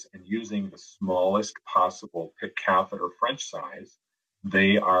practice and using the smallest possible PICC catheter French size,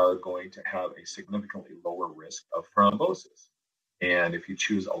 they are going to have a significantly lower risk of thrombosis. And if you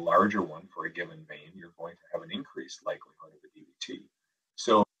choose a larger one for a given vein, you're going to have an increased likelihood of a DVT.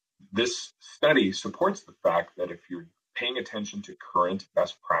 So this study supports the fact that if you're paying attention to current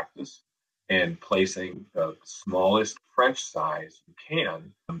best practice and placing the smallest French size you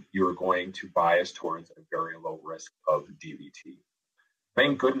can, you're going to bias towards a very low risk of DVT.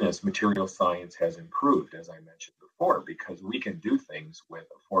 Thank goodness material science has improved, as I mentioned before, because we can do things with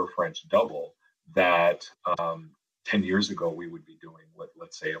a 4 French double that 10 years ago we would be doing with,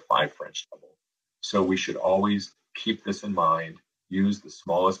 let's say, a 5 French double. So we should always keep this in mind, use the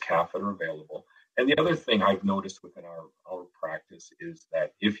smallest catheter available. And the other thing I've noticed within our practice is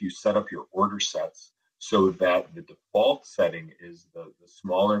that if you set up your order sets so that the default setting is the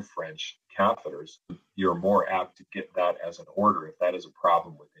smaller French catheters, you're more apt to get that as an order if that is a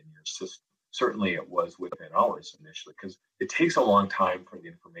problem within your system. Certainly it was within ours initially, because it takes a long time for the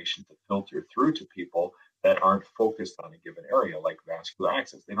information to filter through to people that aren't focused on a given area like vascular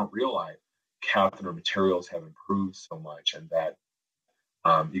access. They don't realize catheter materials have improved so much and that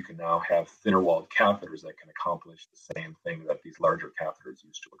you can now have thinner walled catheters that can accomplish the same thing that these larger catheters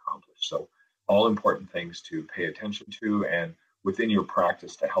used to accomplish. So all important things to pay attention to and within your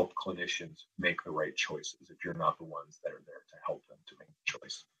practice to help clinicians make the right choices if you're not the ones that are there to help them to make the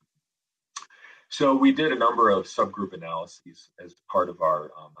choice. So we did a number of subgroup analyses as part of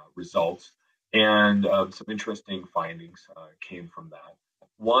our results, and some interesting findings came from that.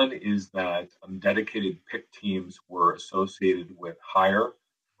 One is that dedicated PICC teams were associated with higher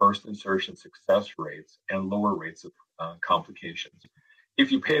first insertion success rates and lower rates of complications.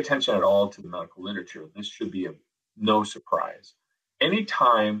 If you pay attention at all to the medical literature, this should be no surprise.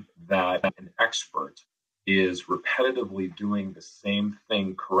 Anytime that an expert is repetitively doing the same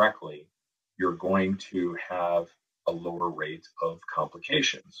thing correctly, you're going to have a lower rate of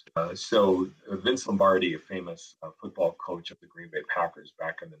complications. So Vince Lombardi, a famous football coach of the Green Bay Packers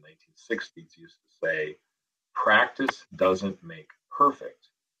back in the 1960s, used to say, practice doesn't make perfect,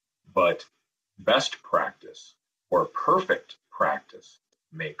 but best practice or perfect practice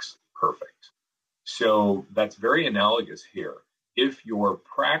makes perfect. So that's very analogous here. If you're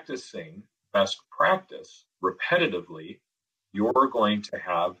practicing best practice repetitively, you're going to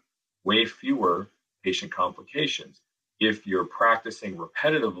have way fewer patient complications. If you're practicing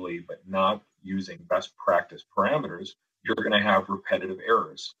repetitively but not using best practice parameters, you're going to have repetitive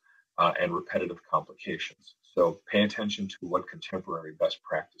errors and repetitive complications. So pay attention to what contemporary best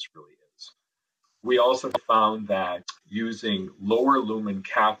practice really is. We also found that using lower lumen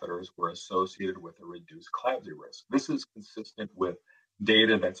catheters were associated with a reduced CLABSI risk. This is consistent with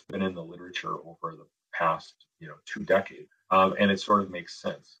data that's been in the literature over the past 2 decades, and it sort of makes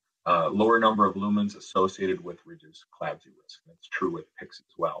sense. Lower number of lumens associated with reduced CLABSI risk. That's true with PICCs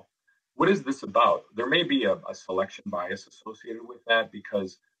as well. What is this about? There may be a selection bias associated with that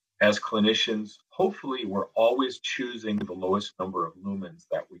because as clinicians, hopefully we're always choosing the lowest number of lumens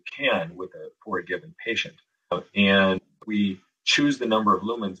that we can for a given patient. And we choose the number of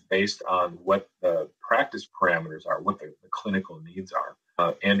lumens based on what the practice parameters are, what the clinical needs are.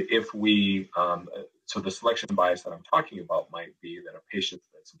 And if we, so the selection bias that I'm talking about might be that a patient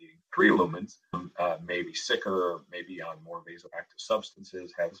that's needing 3 lumens may be sicker, maybe on more vasoactive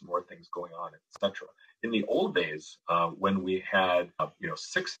substances, has more things going on, etc. In the old days, when we had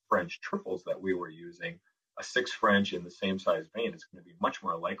 6 French triples that we were using, a 6 French in the same size vein is going to be much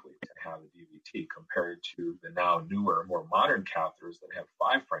more likely to have a DVT compared to the now newer, more modern catheters that have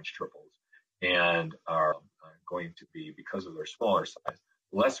 5 French triples and are going to be, because of their smaller size,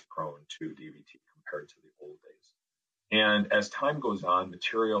 less prone to DVT compared to the old days. And as time goes on,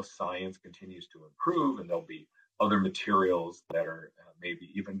 material science continues to improve, and there'll be other materials that are maybe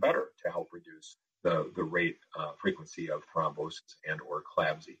even better to help reduce the rate, frequency of thrombosis and or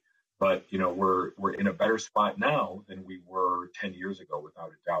CLABSI. But, we're in a better spot now than we were 10 years ago,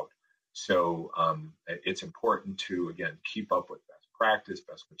 without a doubt. So it's important to, again, keep up with best practice,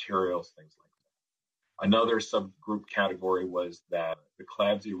 best materials, things like that. Another subgroup category was that the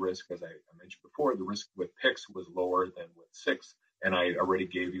CLABSI risk, as I mentioned before, the risk with PICCs was lower than with 6. And I already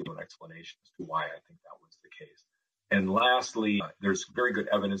gave you an explanation as to why I think that was the case. And lastly, there's very good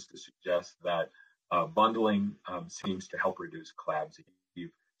evidence to suggest that bundling seems to help reduce CLABSI.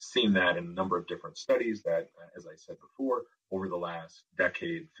 You've seen that in a number of different studies that, as I said before, over the last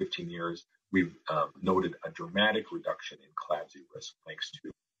decade, 15 years, we've noted a dramatic reduction in CLABSI risk thanks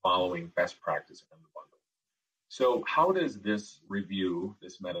to following best practice and the bundle. So how does this review,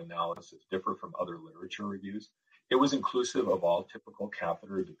 this meta-analysis, differ from other literature reviews? It was inclusive of all typical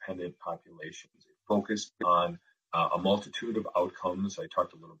catheter-dependent populations. It focused on a multitude of outcomes. I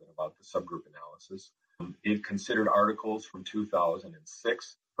talked a little bit about the subgroup analysis. It considered articles from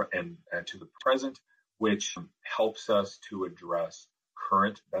 2006 and to the present, which helps us to address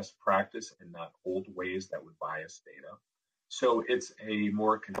current best practice and not old ways that would bias data. So it's a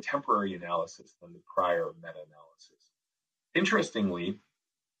more contemporary analysis than the prior meta-analysis. Interestingly,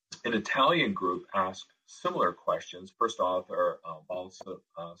 an Italian group asked similar questions. First author,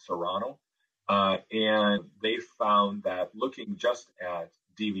 Serrano, and they found that looking just at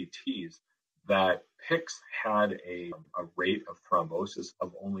DVTs, that PICCs had a rate of thrombosis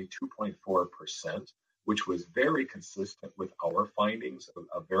of only 2.4%, which was very consistent with our findings of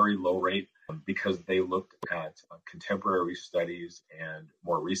a very low rate because they looked at contemporary studies and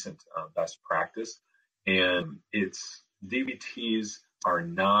more recent best practice. And DVTs are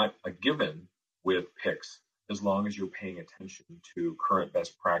not a given with PICCs as long as you're paying attention to current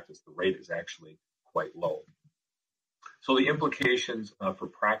best practice. The rate is actually quite low. So the implications for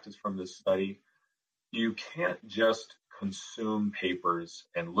practice from this study, you can't just consume papers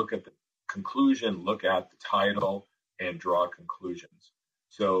and look at the conclusion, look at the title, and draw conclusions.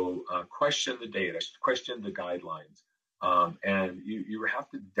 So question the data, question the guidelines, and you have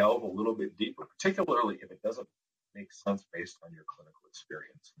to delve a little bit deeper, particularly if it doesn't make sense based on your clinical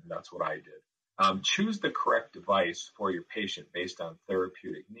experience. And that's what I did. Choose the correct device for your patient based on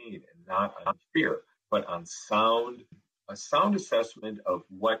therapeutic need and not on fear, but on a sound assessment of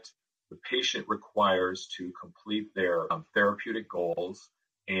what the patient requires to complete their therapeutic goals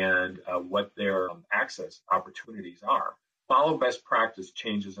and what their access opportunities are. Follow best practice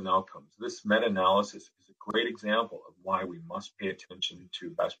changes and outcomes. This meta-analysis is a great example of why we must pay attention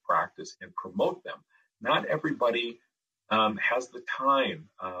to best practice and promote them. Not everybody has the time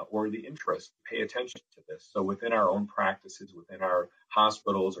or the interest to pay attention to this. So within our own practices, within our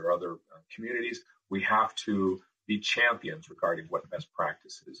hospitals or other communities, we have to be champions regarding what best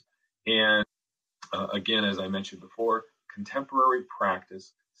practice is. And again, as I mentioned before, contemporary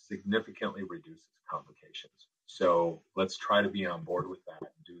practice significantly reduces complications. So let's try to be on board with that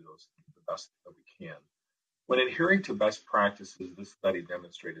and do those the best that we can. When adhering to best practices, this study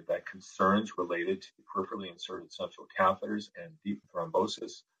demonstrated that concerns related to peripherally inserted central catheters and deep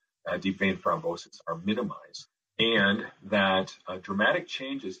vein thrombosis are minimized, and that dramatic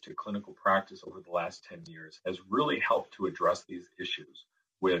changes to clinical practice over the last 10 years has really helped to address these issues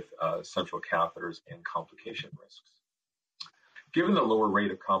with central catheters and complication risks. Given the lower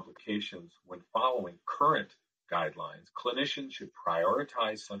rate of complications when following current guidelines, clinicians should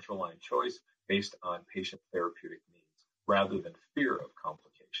prioritize central line choice based on patient therapeutic needs rather than fear of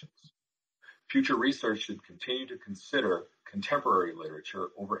complications. Future research should continue to consider contemporary literature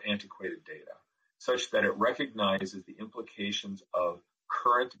over antiquated data, such that it recognizes the implications of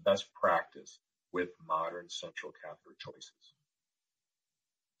current best practice with modern central catheter choices.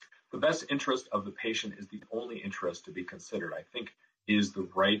 The best interest of the patient is the only interest to be considered, I think, is the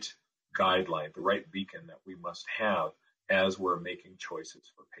right guideline, the right beacon that we must have as we're making choices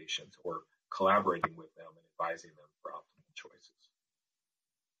for patients or collaborating with them and advising them for optimal choices.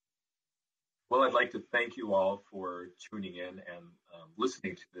 Well, I'd like to thank you all for tuning in and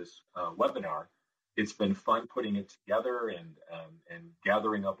listening to this webinar. It's been fun putting it together and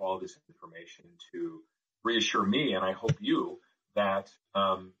gathering up all this information to reassure me, and I hope you, that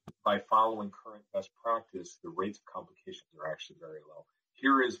by following current best practice, the rates of complications are actually very low.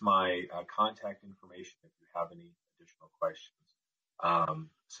 here is my contact information if you have any additional questions.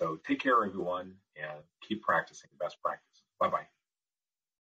 So take care, everyone, and keep practicing best practices. Bye-bye.